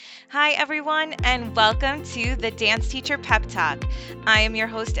Hi, everyone, and welcome to the Dance Teacher Pep Talk. I am your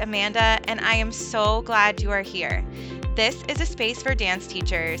host, Amanda, and I am so glad you are here. This is a space for dance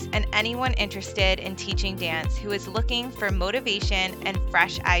teachers and anyone interested in teaching dance who is looking for motivation and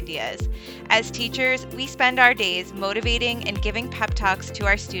fresh ideas. As teachers, we spend our days motivating and giving pep talks to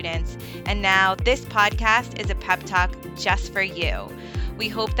our students, and now this podcast is a pep talk just for you. We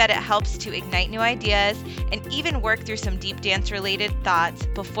hope that it helps to ignite new ideas and even work through some deep dance related thoughts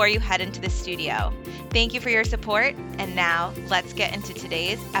before you head into the studio. Thank you for your support, and now let's get into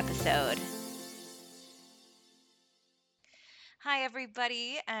today's episode. Hi,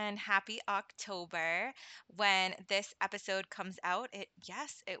 everybody, and happy October. When this episode comes out,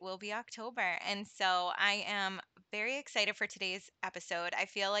 it will be October. And so I am very excited for today's episode. I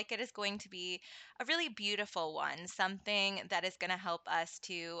feel like it is going to be a really beautiful one, something that is going to help us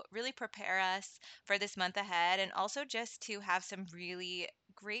to really prepare us for this month ahead and also just to have some really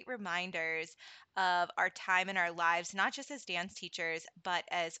great reminders of our time in our lives, not just as dance teachers, but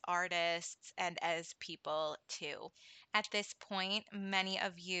as artists and as people too. At this point, many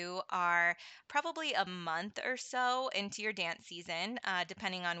of you are probably a month or so into your dance season,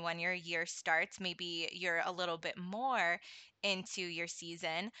 depending on when your year starts. Maybe you're a little bit more into your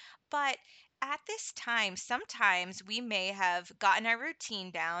season. But at this time, sometimes we may have gotten our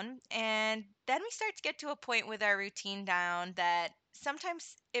routine down, and then we start to get to a point with our routine down that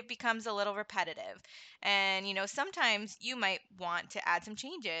sometimes it becomes a little repetitive. And, sometimes you might want to add some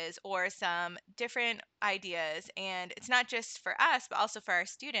changes or some different ideas. And it's not just for us, but also for our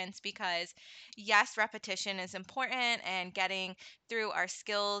students, because yes, repetition is important and getting through our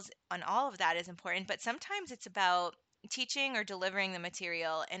skills on all of that is important. But sometimes it's about teaching or delivering the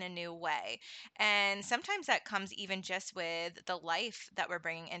material in a new way. And sometimes that comes even just with the life that we're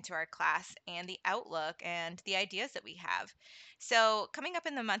bringing into our class and the outlook and the ideas that we have. So, coming up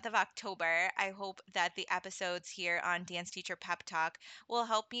in the month of October, I hope that the episodes here on Dance Teacher Pep Talk will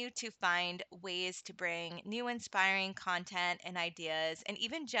help you to find ways to bring new inspiring content and ideas, and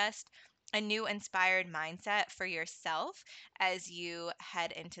even just a new inspired mindset for yourself as you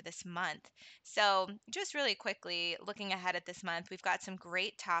head into this month. So, just really quickly looking ahead at this month, we've got some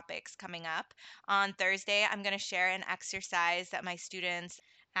great topics coming up. On Thursday, I'm going to share an exercise that my students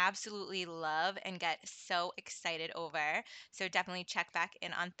absolutely love and get so excited over. So definitely check back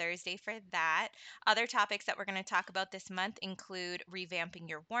in on Thursday for that. Other topics that we're going to talk about this month include revamping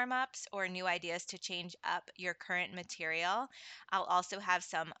your warm ups or new ideas to change up your current material. I'll also have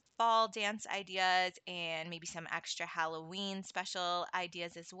some fall dance ideas and maybe some extra Halloween special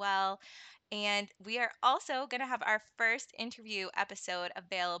ideas as well. And we are also going to have our first interview episode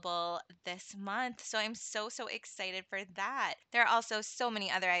available this month. So I'm so excited for that. There are also so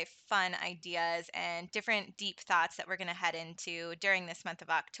many other fun ideas and different deep thoughts that we're going to head into during this month of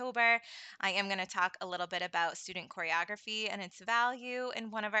October. I am going to talk a little bit about student choreography and its value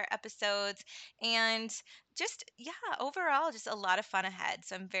in one of our episodes. And just, yeah, overall, just a lot of fun ahead.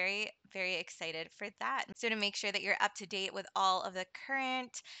 So I'm very excited for that. So to make sure that you're up to date with all of the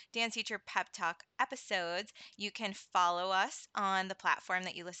current Dance Teacher Pep Talk episodes, you can follow us on the platform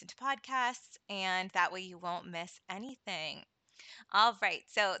that you listen to podcasts, and that way you won't miss anything. All right,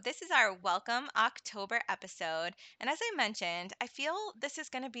 so this is our welcome October episode. And as I mentioned, I feel this is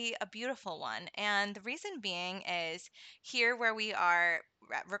going to be a beautiful one. And the reason being is here where we are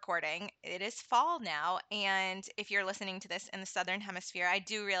recording, it is fall now. And if you're listening to this in the Southern Hemisphere, I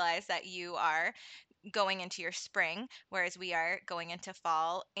do realize that you are going into your spring, whereas we are going into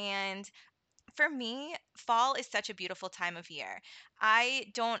fall. And for me, fall is such a beautiful time of year. I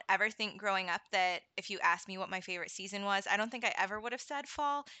don't ever think growing up that if you asked me what my favorite season was, I don't think I ever would have said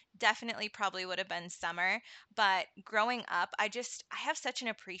fall. Definitely probably would have been summer. But growing up, I have such an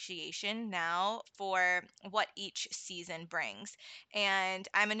appreciation now for what each season brings. And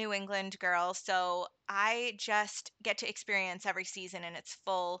I'm a New England girl, so I just get to experience every season in its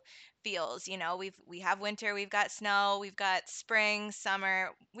full feels. We have winter, we've got snow, we've got spring,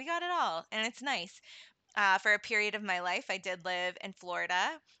 summer, we got it all, and it's nice. For a period of my life, I did live in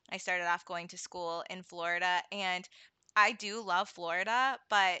Florida. I started off going to school in Florida, and I do love Florida,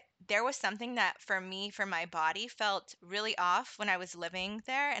 but there was something that for me, for my body, felt really off when I was living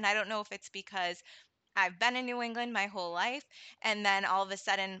there. And I don't know if it's because I've been in New England my whole life, and then all of a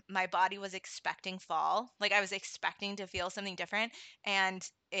sudden my body was expecting fall. Like I was expecting to feel something different, and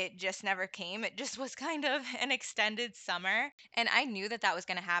it just never came. It just was kind of an extended summer, and I knew that that was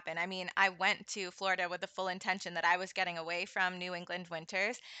going to happen. I mean, I went to Florida with the full intention that I was getting away from New England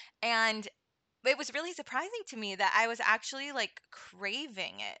winters, and it was really surprising to me that I was actually like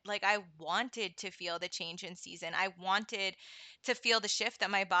craving it. Like I wanted to feel the change in season. I wanted to feel the shift that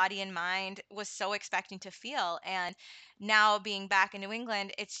my body and mind was so expecting to feel. And now being back in New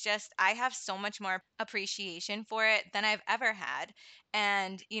England, it's just I have so much more appreciation for it than I've ever had.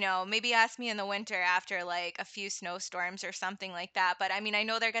 And, maybe ask me in the winter after like a few snowstorms or something like that. But I mean, I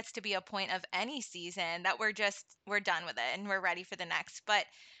know there gets to be a point of any season that we're done with it and we're ready for the next. But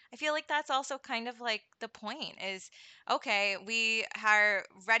I feel like that's also kind of like the point is okay, we are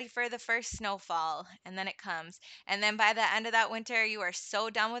ready for the first snowfall and then it comes. And then by the end of that winter, you are so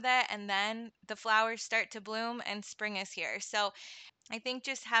done with it. And then the flowers start to bloom and spring is here. So I think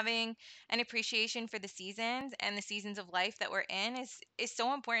just having an appreciation for the seasons and the seasons of life that we're in is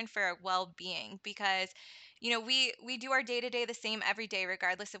so important for our well-being because we do our day to day the same every day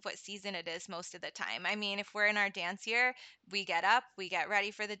regardless of what season it is most of the time. I mean, if we're in our dance year, we get up, we get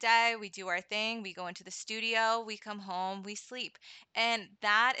ready for the day, we do our thing, we go into the studio, we come home, we sleep. And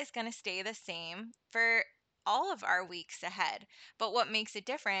that is going to stay the same for all of our weeks ahead. But what makes it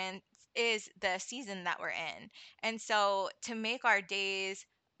different is the season that we're in. And so to make our days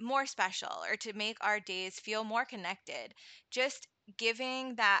more special or to make our days feel more connected, just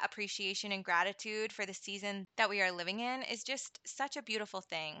giving that appreciation and gratitude for the season that we are living in is just such a beautiful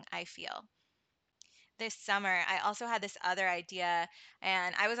thing, I feel. This summer, I also had this other idea,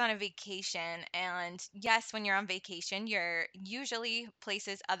 and I was on a vacation. And yes, when you're on vacation, you're usually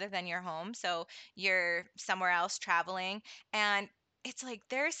places other than your home. So you're somewhere else traveling. And it's like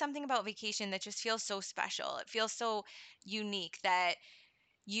there's something about vacation that just feels so special. It feels so unique that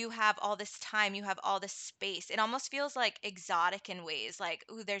you have all this time, you have all this space. It almost feels like exotic in ways like,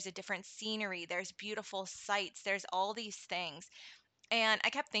 ooh, there's a different scenery, there's beautiful sights, there's all these things. And I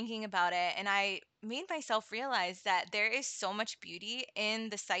kept thinking about it, and I made myself realize that there is so much beauty in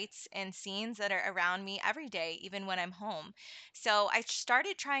the sights and scenes that are around me every day, even when I'm home. So I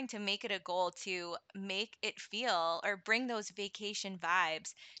started trying to make it a goal to make it feel or bring those vacation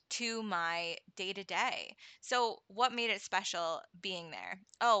vibes to my day to day. So, what made it special being there?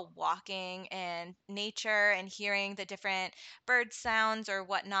 Oh, walking and nature and hearing the different bird sounds or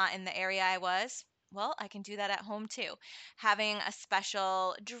whatnot in the area I was. Well, I can do that at home too. Having a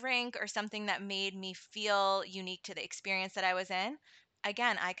special drink or something that made me feel unique to the experience that I was in.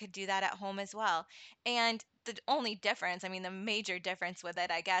 Again, I could do that at home as well. And the only difference, I mean, the major difference with it,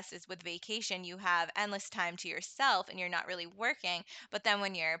 I guess, is with vacation, you have endless time to yourself and you're not really working. But then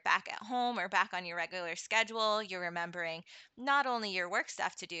when you're back at home or back on your regular schedule, you're remembering not only your work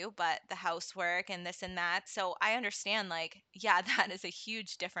stuff to do, but the housework and this and that. So I understand, like, yeah, that is a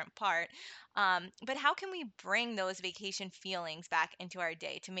huge different part. But how can we bring those vacation feelings back into our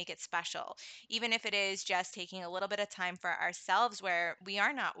day to make it special? Even if it is just taking a little bit of time for ourselves where we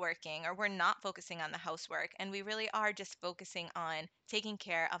are not working or we're not focusing on the housework and we really are just focusing on taking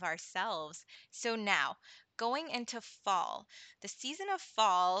care of ourselves. So now, going into fall, the season of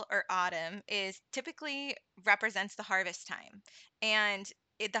fall or autumn is typically represents the harvest time. And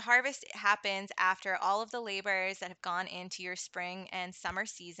the harvest happens after all of the labors that have gone into your spring and summer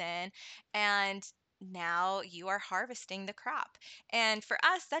season, and now you are harvesting the crop. And for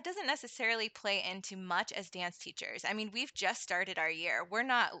us, that doesn't necessarily play into much as dance teachers. I mean, we've just started our year. We're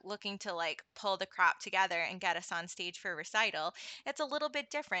not looking to like pull the crop together and get us on stage for recital. It's a little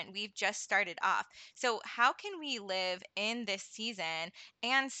bit different. We've just started off. So, how can we live in this season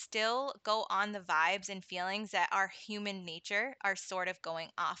and still go on the vibes and feelings that our human nature are sort of going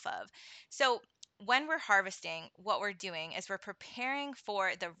off of? So, when we're harvesting, what we're doing is we're preparing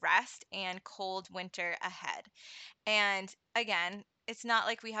for the rest and cold winter ahead. And again, it's not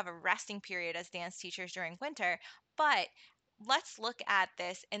like we have a resting period as dance teachers during winter, but let's look at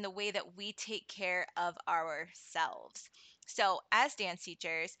this in the way that we take care of ourselves. So, as dance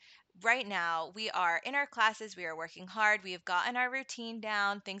teachers, right now we are in our classes, we are working hard, we have gotten our routine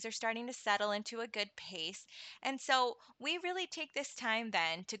down, things are starting to settle into a good pace. And so, we really take this time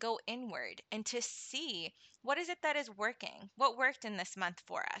then to go inward and to see what is it that is working? What worked in this month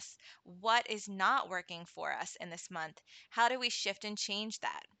for us? What is not working for us in this month? How do we shift and change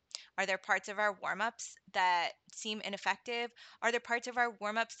that? Are there parts of our warm ups that seem ineffective? Are there parts of our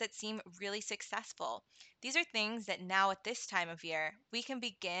warm ups that seem really successful? These are things that now at this time of year we can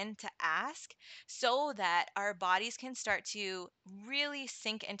begin to ask so that our bodies can start to really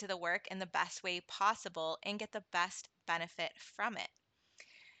sink into the work in the best way possible and get the best benefit from it.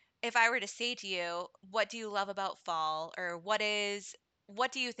 If I were to say to you, what do you love about fall, or what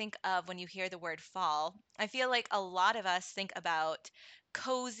do you think of when you hear the word fall? I feel like a lot of us think about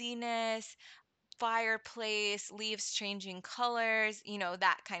coziness, fireplace, leaves changing colors,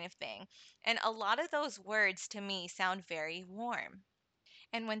 that kind of thing. And a lot of those words to me sound very warm.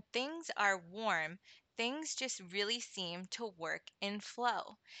 And when things are warm, things just really seem to work in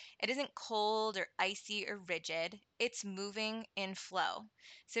flow. It isn't cold or icy or rigid, it's moving in flow.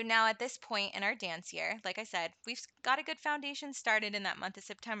 So now at this point in our dance year, like I said, we've got a good foundation started in that month of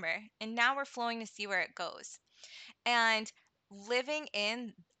September, and now we're flowing to see where it goes. And living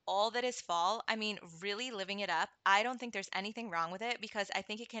in all that is fall, I mean, really living it up, I don't think there's anything wrong with it because I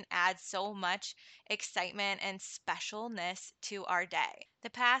think it can add so much excitement and specialness to our day. The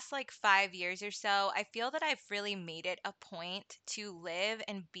past like 5 years or so, I feel that I've really made it a point to live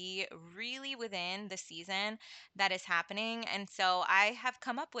and be really within the season that is happening. And so I have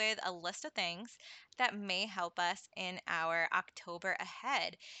come up with a list of things that may help us in our October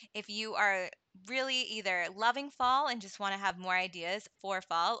ahead. If you are really either loving fall and just want to have more ideas for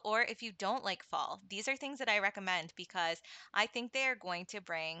fall, or if you don't like fall, these are things that I recommend because I think they are going to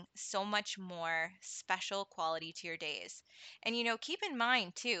bring so much more special quality to your days. And keep in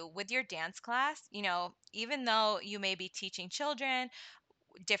mind too, with your dance class, even though you may be teaching children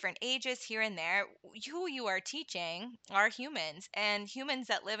different ages here and there, who you are teaching are humans and humans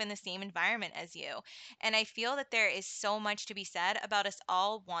that live in the same environment as you. And I feel that there is so much to be said about us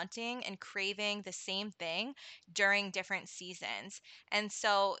all wanting and craving the same thing during different seasons. And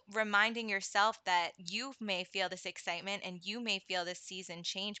so reminding yourself that you may feel this excitement and you may feel this season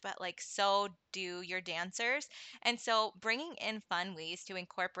change, but like so do your dancers. And so bringing in fun ways to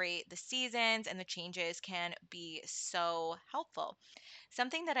incorporate the seasons and the changes can be so helpful.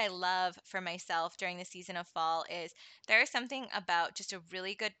 Something that I love for myself during the season of fall is there is something about just a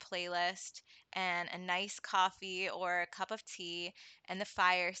really good playlist and a nice coffee or a cup of tea and the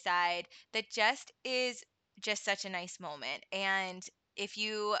fireside that just is just such a nice moment. And if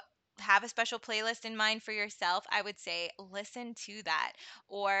you have a special playlist in mind for yourself, I would say listen to that.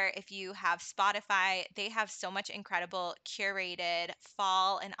 Or if you have Spotify, they have so much incredible curated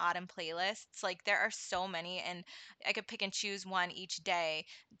fall and autumn playlists. Like there are so many, and I could pick and choose one each day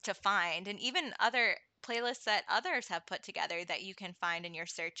to find, and even other playlists that others have put together that you can find in your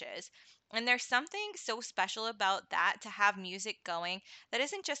searches. And there's something so special about that to have music going that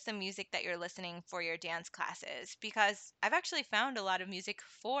isn't just the music that you're listening for your dance classes, because I've actually found a lot of music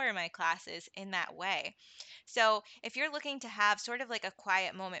for my classes in that way. So, if you're looking to have sort of like a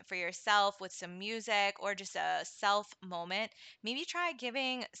quiet moment for yourself with some music or just a self moment, maybe try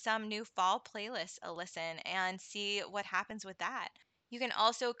giving some new fall playlists a listen and see what happens with that. You can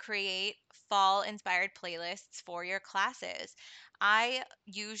also create fall inspired playlists for your classes. I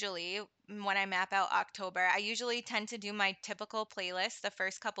usually, when I map out October, I usually tend to do my typical playlist the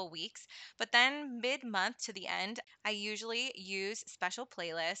first couple weeks, but then mid month to the end, I usually use special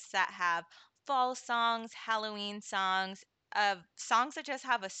playlists that have fall songs, Halloween songs, songs that just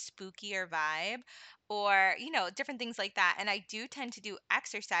have a spookier vibe, or different things like that. And I do tend to do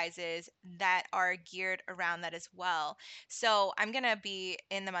exercises that are geared around that as well. So I'm going to be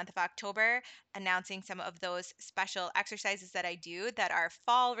in the month of October announcing some of those special exercises that I do that are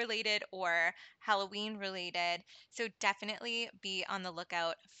fall related or Halloween related. So definitely be on the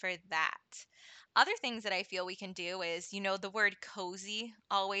lookout for that. Other things that I feel we can do is, the word cozy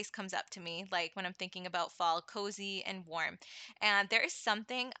always comes up to me, like when I'm thinking about fall, cozy and warm. And there is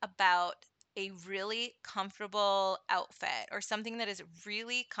something about a really comfortable outfit or something that is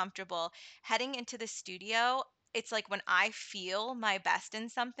really comfortable heading into the studio. It's like when I feel my best in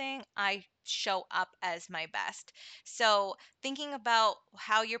something, I show up as my best. So, thinking about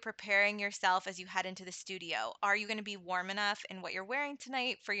how you're preparing yourself as you head into the studio. Are you going to be warm enough in what you're wearing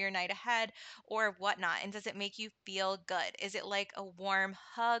tonight for your night ahead or whatnot? And does it make you feel good? Is it like a warm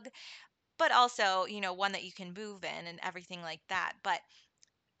hug, but also, one that you can move in and everything like that? But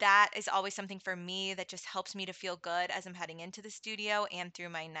that is always something for me that just helps me to feel good as I'm heading into the studio and through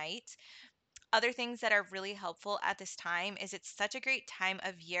my night. Other things that are really helpful at this time is it's such a great time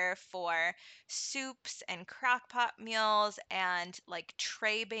of year for soups and crock pot meals and like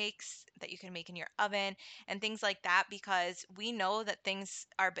tray bakes that you can make in your oven and things like that, because we know that things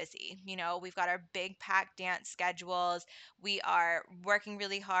are busy. We've got our big packed dance schedules. We are working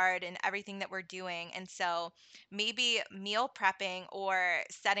really hard in everything that we're doing. And so maybe meal prepping or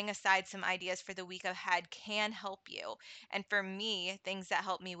setting aside some ideas for the week ahead can help you. And for me, things that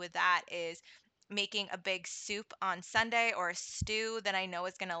help me with that is making a big soup on Sunday or a stew that I know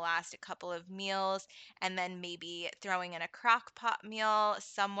is going to last a couple of meals, and then maybe throwing in a crock pot meal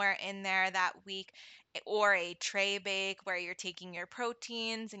somewhere in there that week, or a tray bake where you're taking your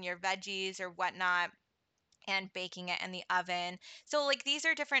proteins and your veggies or whatnot and baking it in the oven. So like these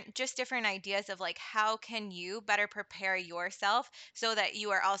are different, just different ideas of like how can you better prepare yourself so that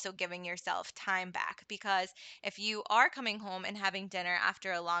you are also giving yourself time back, because if you are coming home and having dinner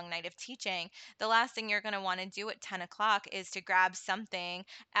after a long night of teaching, the last thing you're going to want to do at 10 o'clock is to grab something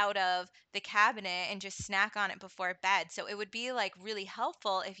out of the cabinet and just snack on it before bed. So it would be like really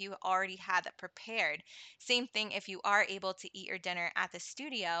helpful if you already had that prepared. Same thing if you are able to eat your dinner at the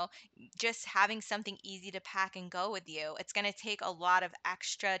studio, just having something easy to pack and go with you. It's going to take a lot of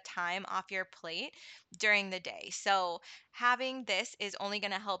extra time off your plate during the day. So, having this is only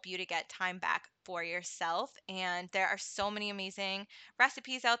going to help you to get time back for yourself. And there are so many amazing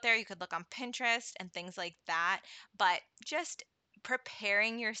recipes out there. You could look on Pinterest and things like that. But just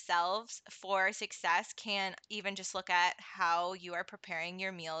preparing yourselves for success can even just look at how you are preparing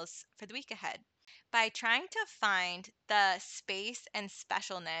your meals for the week ahead. By trying to find the space and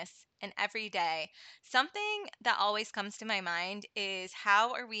specialness in every day, something that always comes to my mind is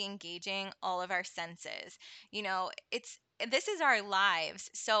how are we engaging all of our senses? It's this is our lives.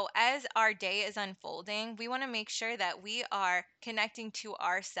 So as our day is unfolding, we want to make sure that we are connecting to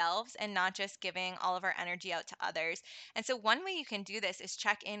ourselves and not just giving all of our energy out to others. And so one way you can do this is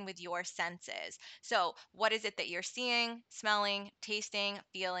check in with your senses. So what is it that you're seeing, smelling, tasting,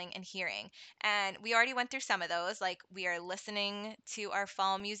 feeling, and hearing? And we already went through some of those. Like we are listening to our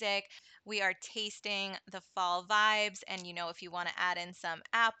fall music, we are tasting the fall vibes. And, if you want to add in some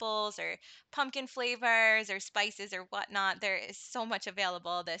apples or pumpkin flavors or spices or whatnot, there is so much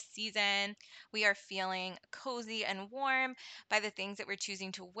available this season. We are feeling cozy and warm by the things that we're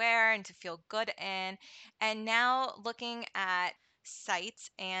choosing to wear and to feel good in. And now looking at sights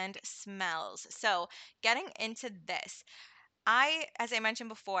and smells. So, getting into this, as I mentioned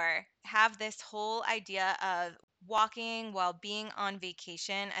before, have this whole idea of walking while being on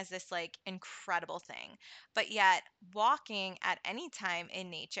vacation as this like incredible thing. But yet, walking at any time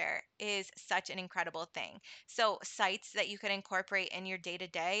in nature is such an incredible thing. So, sites that you could incorporate in your day to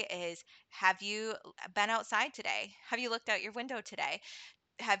day is, have you been outside today? Have you looked out your window today?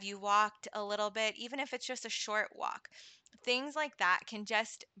 Have you walked a little bit, even if it's just a short walk? Things like that can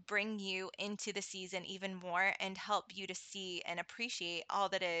just bring you into the season even more and help you to see and appreciate all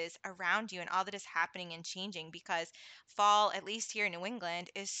that is around you and all that is happening and changing, because fall, at least here in New England,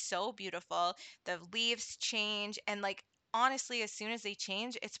 is so beautiful. The leaves change, and like honestly, as soon as they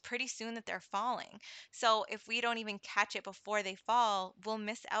change, it's pretty soon that they're falling. So if we don't even catch it before they fall, we'll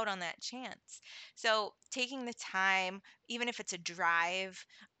miss out on that chance. So taking the time, even if it's a drive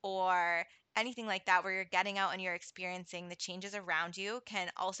or anything like that, where you're getting out and you're experiencing the changes around you, can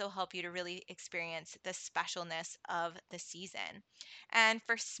also help you to really experience the specialness of the season. And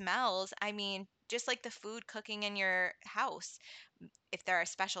for smells, I mean, just like the food cooking in your house, if there are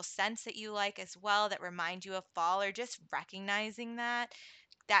special scents that you like as well that remind you of fall, or just recognizing that,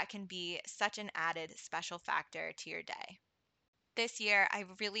 that can be such an added special factor to your day. This year, I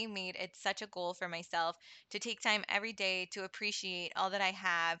really made it such a goal for myself to take time every day to appreciate all that I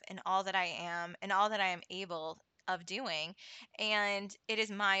have and all that I am and all that I am able of doing. And it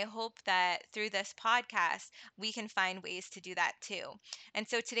is my hope that through this podcast, we can find ways to do that too. And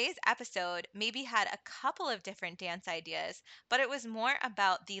so today's episode maybe had a couple of different dance ideas, but it was more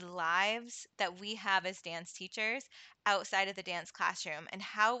about the lives that we have as dance teachers outside of the dance classroom and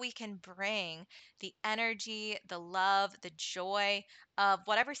how we can bring the energy, the love, the joy of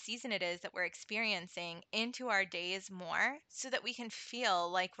whatever season it is that we're experiencing into our days more so that we can feel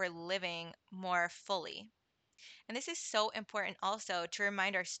like we're living more fully. And this is so important also to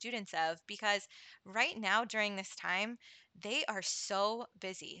remind our students of, because right now during this time, they are so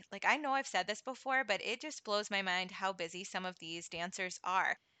busy. Like, I know I've said this before, but it just blows my mind how busy some of these dancers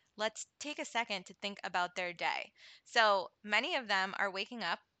are. Let's take a second to think about their day. So, many of them are waking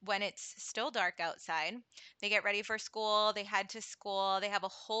up when it's still dark outside. They get ready for school, they head to school, they have a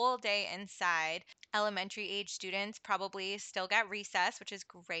whole day inside. Elementary age students probably still get recess, which is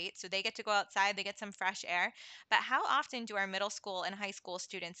great. So they get to go outside, they get some fresh air. But how often do our middle school and high school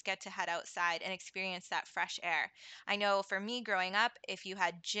students get to head outside and experience that fresh air? I know for me growing up, if you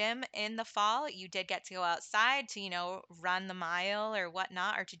had gym in the fall, you did get to go outside to, run the mile or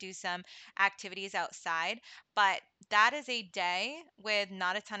whatnot, or to do some activities outside. But that is a day with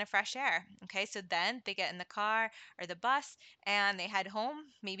not a ton of fresh air. Okay, so then they get in the car or the bus and they head home,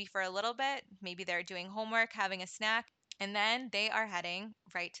 maybe for a little bit. Maybe they're doing homework, having a snack, and then they are heading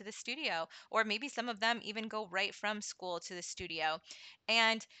right to the studio. Or maybe some of them even go right from school to the studio.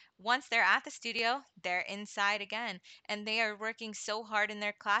 And once they're at the studio, they're inside again. And they are working so hard in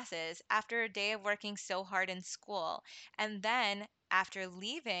their classes after a day of working so hard in school. And then after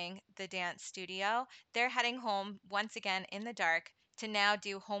leaving the dance studio, they're heading home once again in the dark to now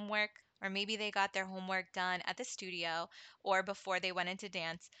do homework, or maybe they got their homework done at the studio or before they went into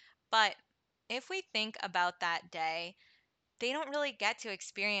dance. But if we think about that day, they don't really get to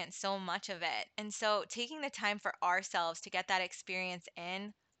experience so much of it. And so, taking the time for ourselves to get that experience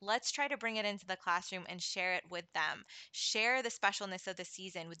in, let's try to bring it into the classroom and share it with them. Share the specialness of the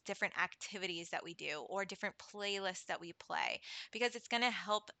season with different activities that we do or different playlists that we play, because it's going to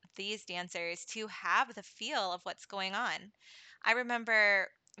help these dancers to have the feel of what's going on. I remember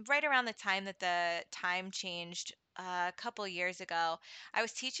right around the time that the time changed a couple years ago, I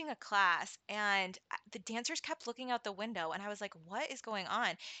was teaching a class and the dancers kept looking out the window and I was like, what is going on?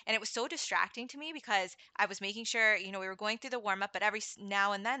 And it was so distracting to me because I was making sure, we were going through the warm up, but every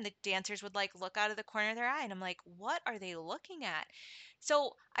now and then the dancers would like look out of the corner of their eye and I'm like, what are they looking at?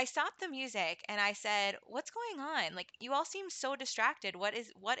 So I stopped the music and I said, what's going on? Like, you all seem so distracted. What is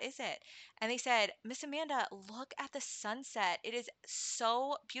it? And they said, Miss Amanda, look at the sunset. It is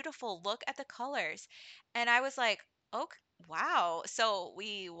so beautiful. Look at the colors. And I was like, okay, wow. So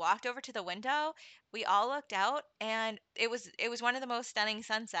we walked over to the window, we all looked out, and it was one of the most stunning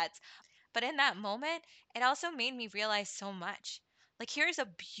sunsets. But in that moment, it also made me realize so much. Like, here's a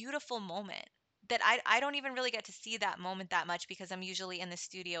beautiful moment that I don't even really get to see that moment that much because I'm usually in the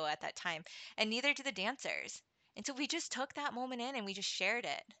studio at that time, and neither do the dancers. And so we just took that moment in and we just shared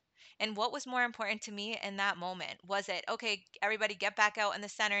it. And what was more important to me in that moment? Was it, okay, everybody get back out in the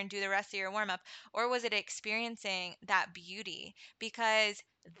center and do the rest of your warm up? Or was it experiencing that beauty? Because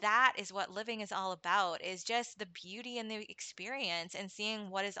that is what living is all about, is just the beauty and the experience and seeing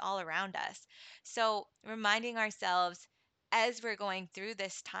what is all around us. So reminding ourselves as we're going through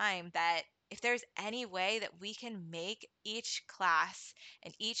this time that if there's any way that we can make each class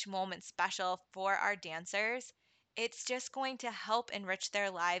and each moment special for our dancers, it's just going to help enrich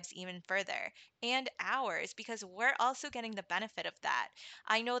their lives even further, and ours, because we're also getting the benefit of that.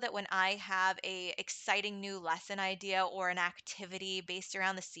 I know that when I have a exciting new lesson idea or an activity based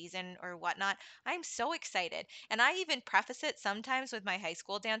around the season or whatnot, I'm so excited. And I even preface it sometimes with my high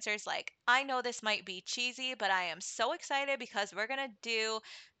school dancers like, I know this might be cheesy, but I am so excited because we're going to do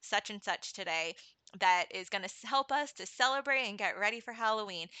such and such today that is going to help us to celebrate and get ready for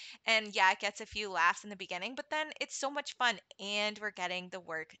Halloween. And yeah, it gets a few laughs in the beginning, but then it's so much fun and we're getting the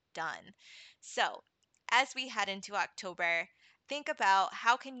work done. So, as we head into October, think about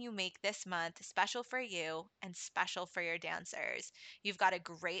how can you make this month special for you and special for your dancers. You've got a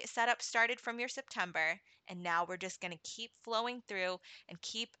great setup started from your September, and now we're just going to keep flowing through and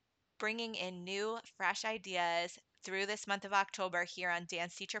keep bringing in new, fresh ideas through this month of October here on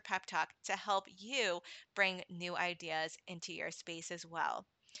Dance Teacher Pep Talk to help you bring new ideas into your space as well.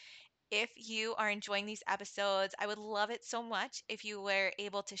 If you are enjoying these episodes, I would love it so much if you were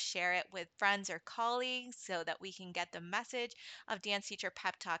able to share it with friends or colleagues so that we can get the message of Dance Teacher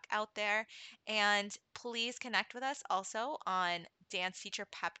Pep Talk out there. And please connect with us also on Dance Teacher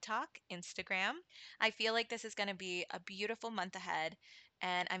Pep Talk Instagram. I feel like this is going to be a beautiful month ahead,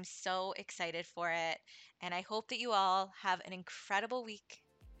 and I'm so excited for it. And I hope that you all have an incredible week.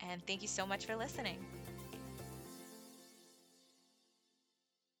 And thank you so much for listening.